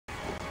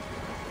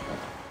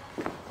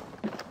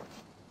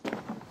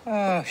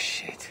Oh,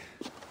 shit.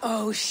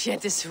 Oh,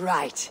 shit is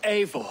right.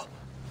 Eivor,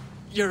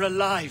 you're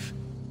alive.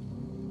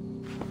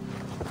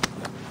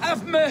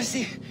 Have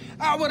mercy!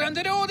 We're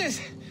under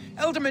orders!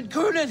 Elderman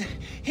Coonan,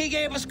 he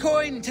gave us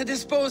coin to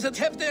dispose of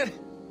Tefnir.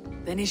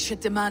 Then he should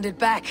demand it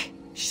back.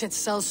 Shit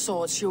sells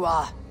swords you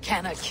are.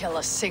 Cannot kill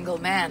a single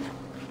man.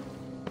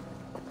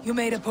 You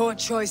made a poor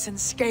choice in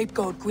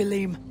scapegoat,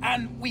 Gwilym.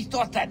 And we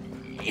thought that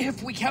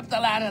if we kept the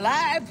lad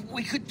alive,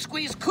 we could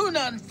squeeze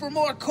Coonan for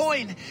more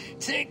coin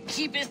to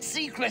keep it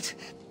secret.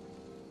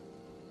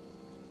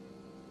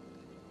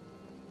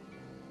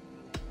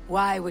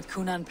 Why would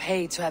Coonan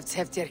pay to have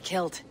Tefnir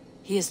killed?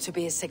 He is to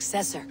be his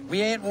successor.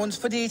 We ain't ones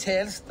for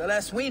details. The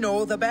less we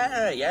know, the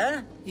better,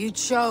 yeah? You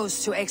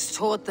chose to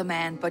extort the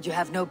man, but you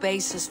have no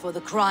basis for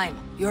the crime.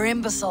 You're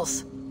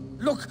imbeciles.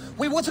 Look,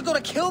 we wasn't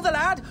gonna kill the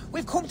lad.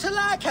 We've come to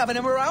like having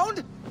him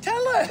around.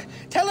 Tell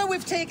her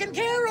we've taken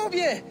care of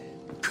you.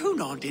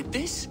 Coonan did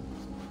this?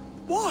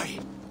 Why?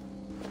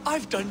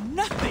 I've done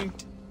nothing.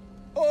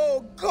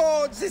 Oh,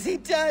 gods, is he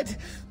dead?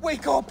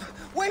 Wake up!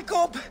 Wake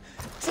up!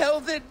 Tell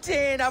the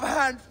Dane I've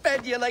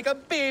hand-fed you like a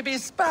baby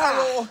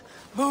sparrow.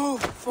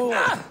 Move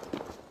forward.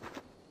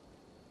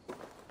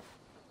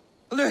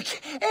 Look,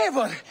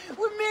 Eivor,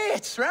 we're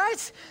mates,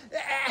 right?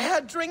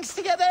 Had drinks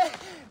together.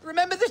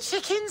 Remember the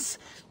chickens?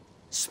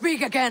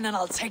 Speak again and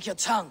I'll take your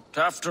tongue.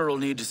 Tafter will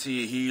need to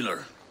see a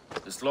healer.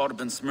 This lord have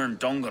been smearing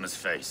dung on his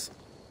face.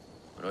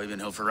 But I've been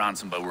held for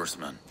ransom by worse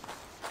men.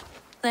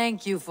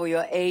 Thank you for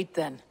your aid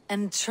then.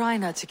 And try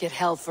not to get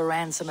held for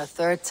ransom a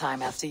third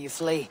time after you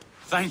flee.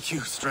 Thank you,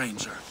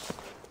 stranger.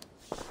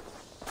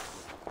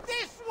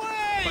 This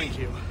way! Thank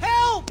you.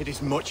 Help! It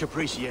is much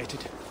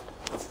appreciated.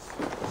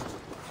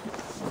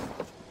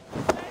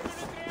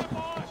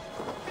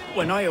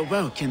 When I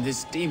awoke in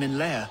this demon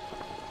lair,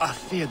 I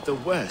feared the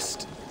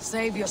worst.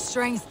 Save your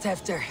strength,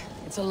 Tefter.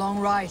 It's a long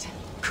ride.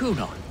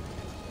 Coonan,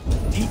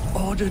 he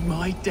ordered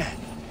my death.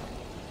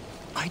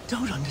 I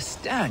don't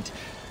understand.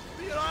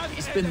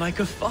 He's been like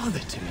a father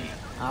to me.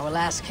 I will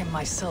ask him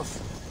myself.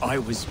 I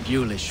was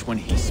mulish when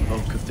he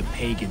spoke of the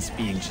pagans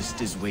being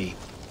just as we.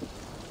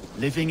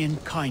 Living in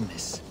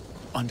kindness,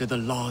 under the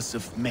laws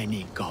of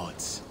many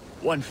gods.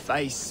 One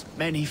face,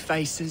 many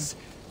faces.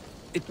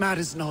 It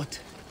matters not.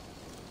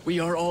 We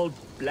are all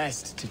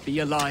blessed to be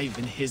alive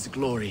in his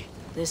glory.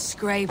 This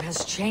scrape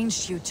has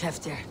changed you,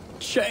 Tefter.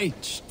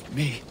 Changed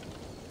me.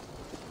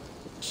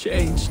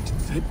 Changed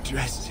the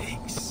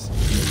dressings.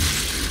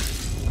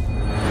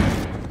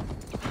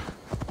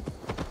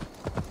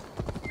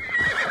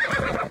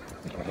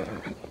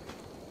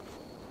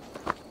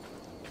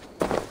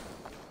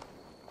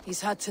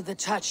 He's hot to the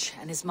touch,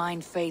 and his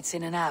mind fades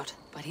in and out.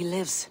 But he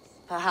lives.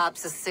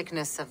 Perhaps a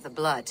sickness of the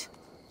blood.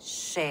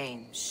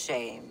 Shame,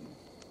 shame.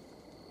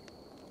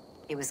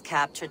 He was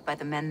captured by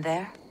the men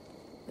there?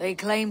 They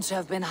claim to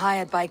have been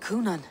hired by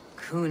Coonan.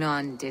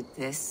 Coonan did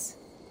this?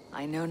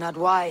 I know not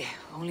why,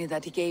 only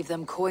that he gave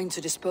them coin to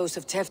dispose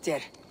of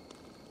Tefnir.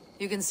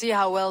 You can see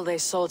how well they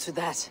saw to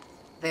that.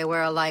 They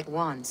were alike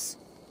once,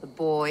 the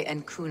boy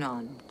and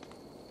Coonan.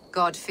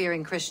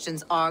 God-fearing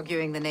Christians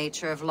arguing the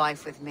nature of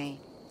life with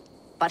me.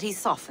 But he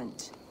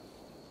softened.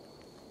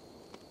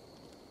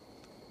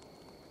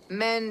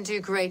 Men do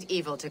great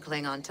evil to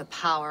cling on to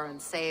power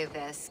and save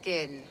their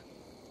skin.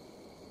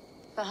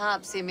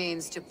 Perhaps he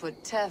means to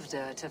put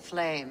Tefnir to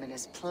flame in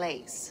his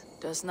place.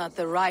 Does not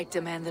the right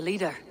demand the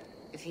leader?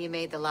 If he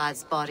made the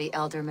lad's body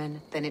Elderman,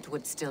 then it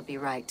would still be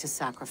right to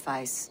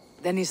sacrifice.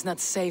 Then he's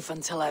not safe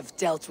until I've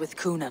dealt with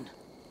Coonan.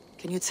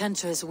 Can you tend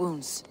to his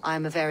wounds?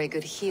 I'm a very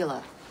good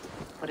healer.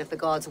 But if the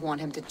gods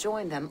want him to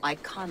join them, I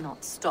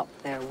cannot stop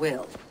their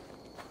will.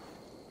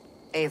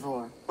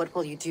 Eivor, what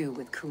will you do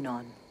with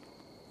Coonan?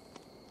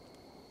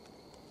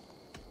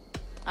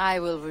 I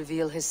will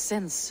reveal his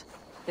sins.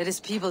 Let his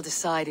people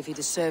decide if he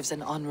deserves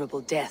an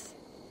honorable death.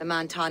 The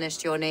man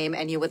tarnished your name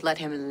and you would let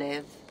him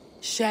live?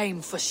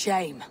 Shame for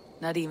shame.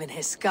 Not even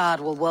his god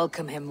will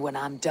welcome him when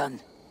I'm done.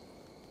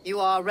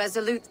 You are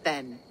resolute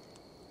then.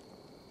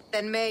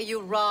 Then may you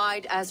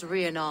ride as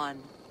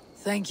Rhiannon.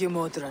 Thank you,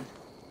 Modron.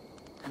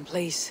 And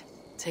please,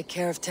 take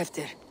care of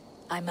Tefnir.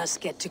 I must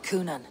get to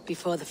Coonan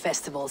before the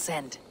festivals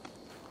end.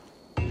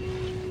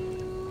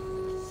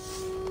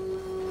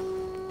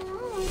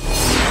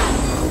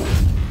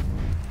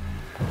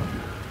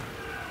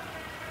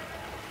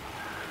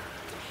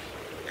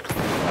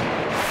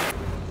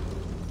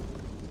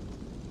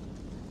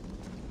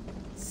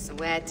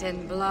 Sweat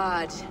and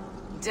blood,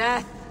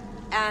 death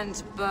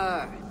and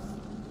birth.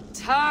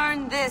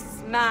 Turn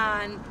this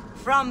man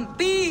from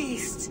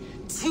beast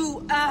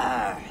to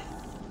earth.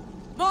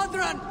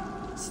 Modron!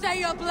 Stay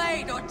your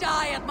blade or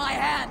die at my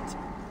hand!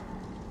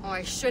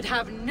 I should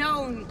have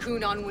known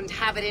Coonan wouldn't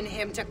have it in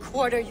him to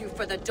quarter you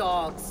for the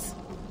dogs.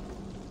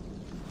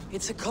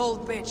 It's a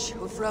cold bitch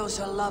who throws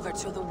her lover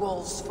to the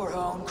wolves for her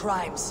own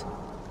crimes.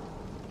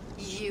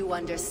 You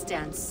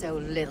understand so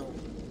little.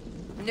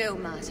 No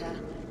matter.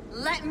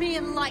 Let me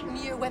enlighten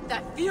you with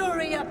the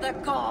fury of the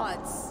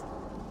gods!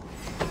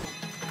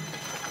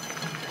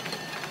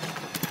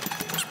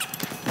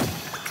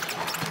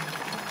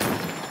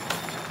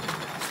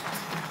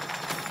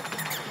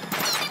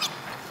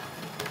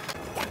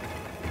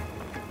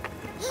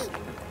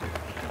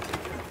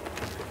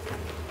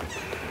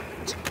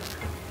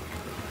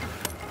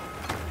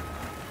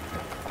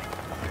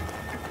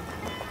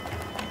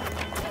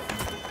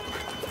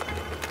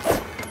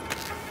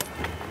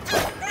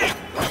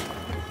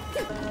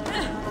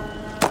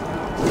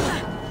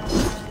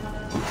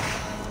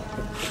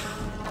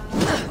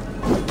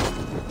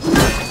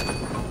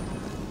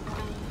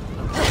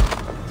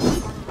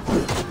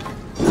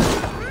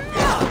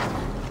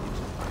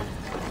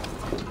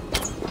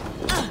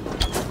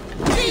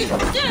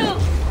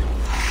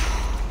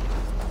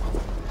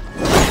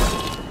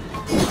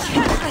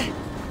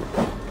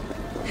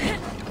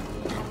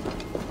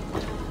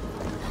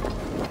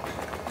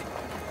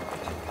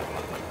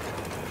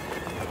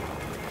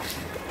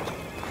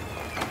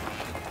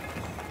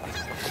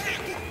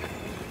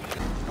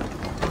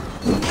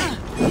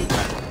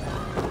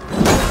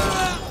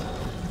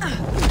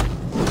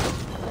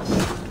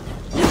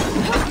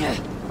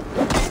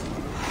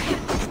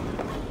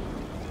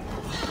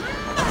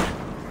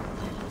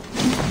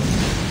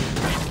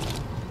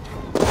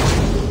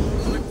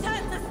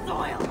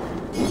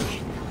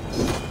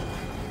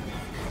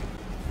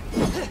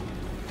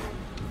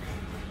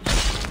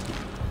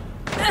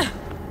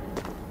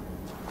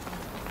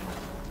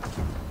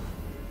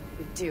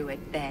 Do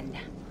it then.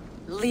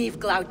 Leave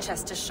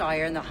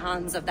Glowecestrescire in the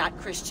hands of that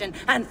Christian,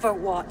 and for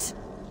what?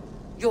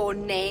 Your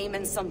name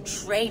and some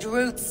trade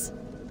routes?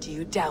 Do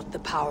you doubt the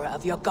power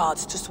of your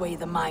gods to sway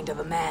the mind of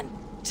a man?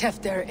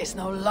 Tefder is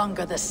no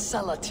longer the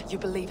zealot you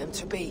believe him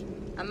to be.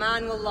 A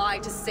man will lie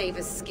to save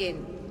his skin.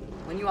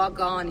 When you are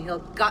gone, he'll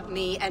gut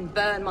me and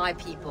burn my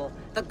people.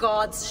 The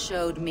gods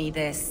showed me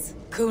this.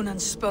 Conan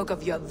spoke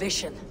of your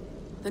vision.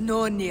 The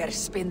Nornir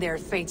spin their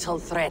fatal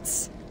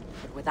threats.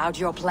 But without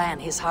your plan,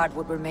 his heart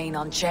would remain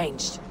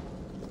unchanged.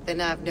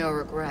 Then I have no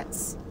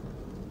regrets.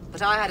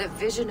 But I had a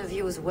vision of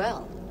you as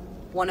well.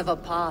 One of a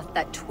path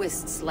that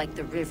twists like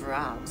the river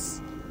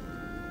Ouse.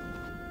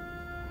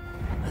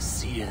 A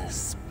seer's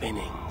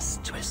spinnings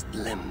twist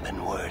limb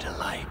and word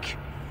alike.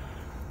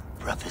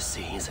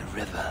 Prophecy is a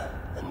river,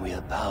 and we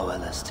are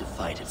powerless to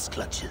fight its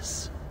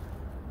clutches.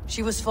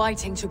 She was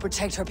fighting to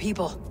protect her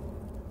people.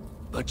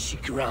 But she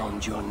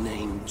ground your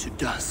name to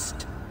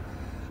dust.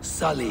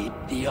 Sullied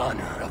the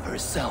honor of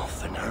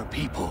herself and her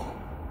people.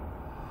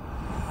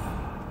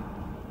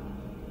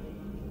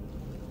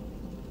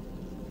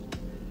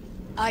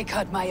 I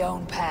cut my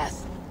own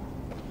path.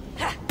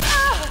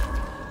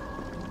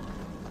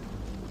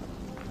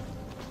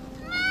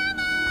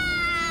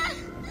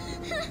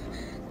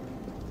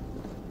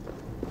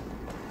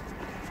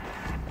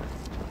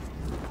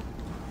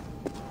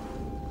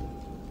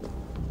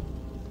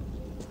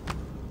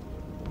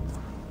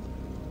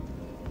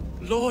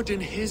 Lord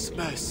in his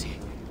mercy.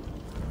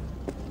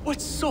 What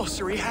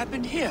sorcery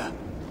happened here?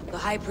 The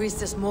High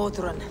Priestess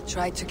Modron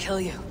tried to kill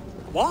you.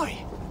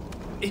 Why?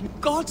 In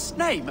God's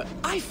name,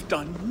 I've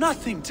done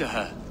nothing to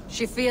her.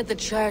 She feared the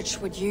Church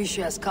would use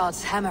you as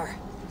God's hammer,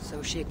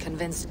 so she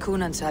convinced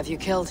Conan to have you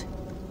killed.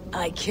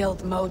 I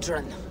killed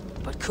Modron,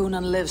 but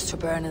Conan lives to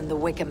burn in the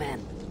Wicker Man.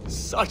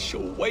 Such a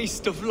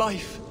waste of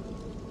life.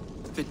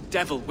 The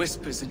devil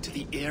whispers into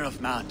the ear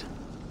of man.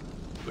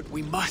 But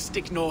we must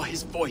ignore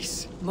his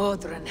voice.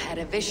 Modron had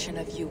a vision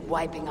of you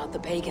wiping out the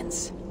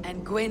pagans.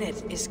 And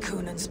Gwynedd is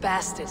Conan's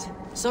bastard.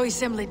 So he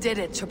simply did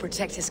it to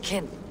protect his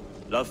kin.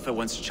 Love for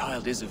one's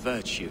child is a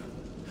virtue,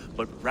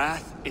 but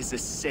wrath is a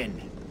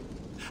sin.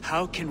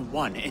 How can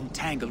one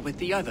entangle with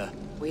the other?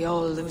 We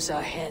all lose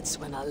our heads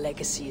when our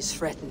legacy is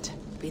threatened.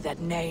 Be that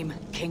name,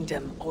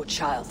 kingdom, or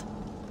child.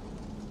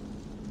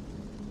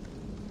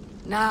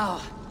 Now,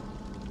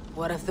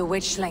 what of the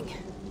witchling?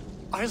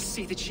 I'll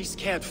see that she's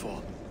cared for.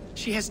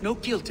 She has no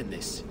guilt in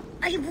this.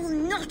 I will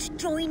not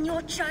join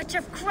your Church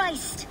of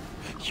Christ.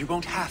 You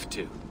won't have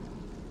to.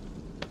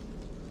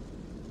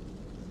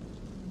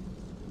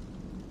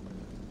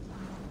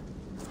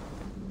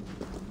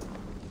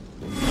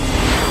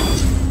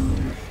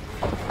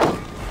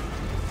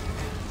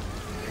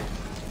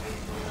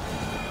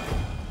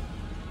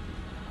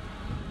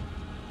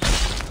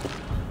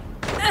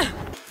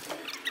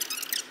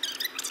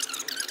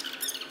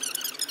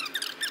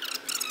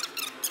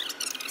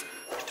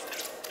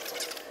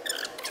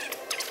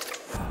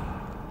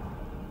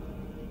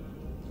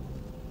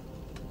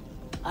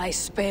 I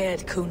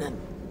spared Conan.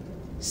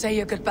 Say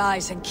your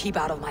goodbyes and keep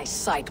out of my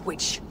sight,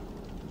 witch.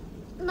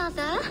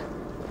 Mother?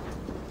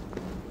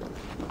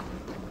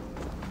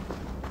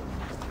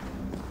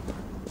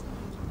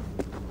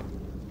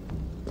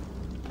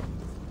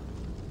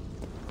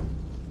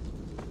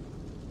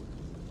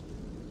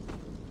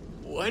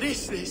 What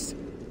is this?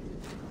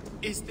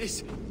 Is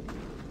this...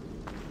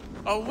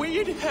 Are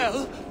we in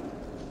hell?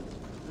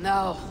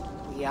 No,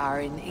 we are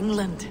in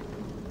England.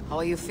 How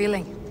are you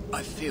feeling?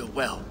 I feel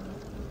well.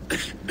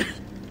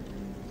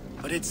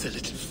 But it's a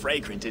little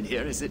fragrant in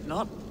here, is it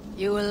not?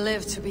 You will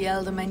live to be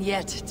Elderman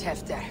yet,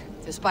 Tefder,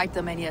 despite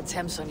the many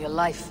attempts on your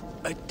life.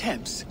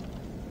 Attempts?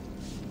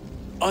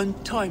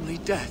 Untimely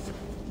death?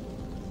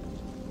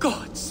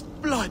 God's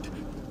blood!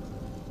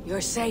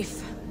 You're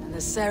safe, and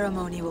the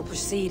ceremony will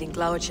proceed in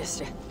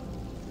Gloucester.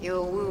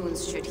 Your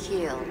wounds should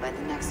heal by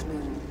the next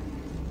moon,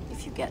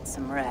 if you get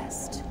some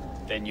rest.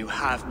 Then you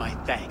have my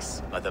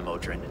thanks, Mother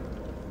Modron.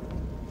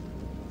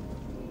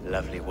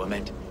 Lovely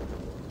woman.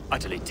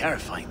 Utterly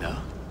terrifying, though.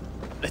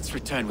 Let's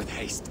return with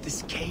haste.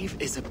 This cave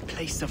is a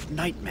place of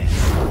nightmares.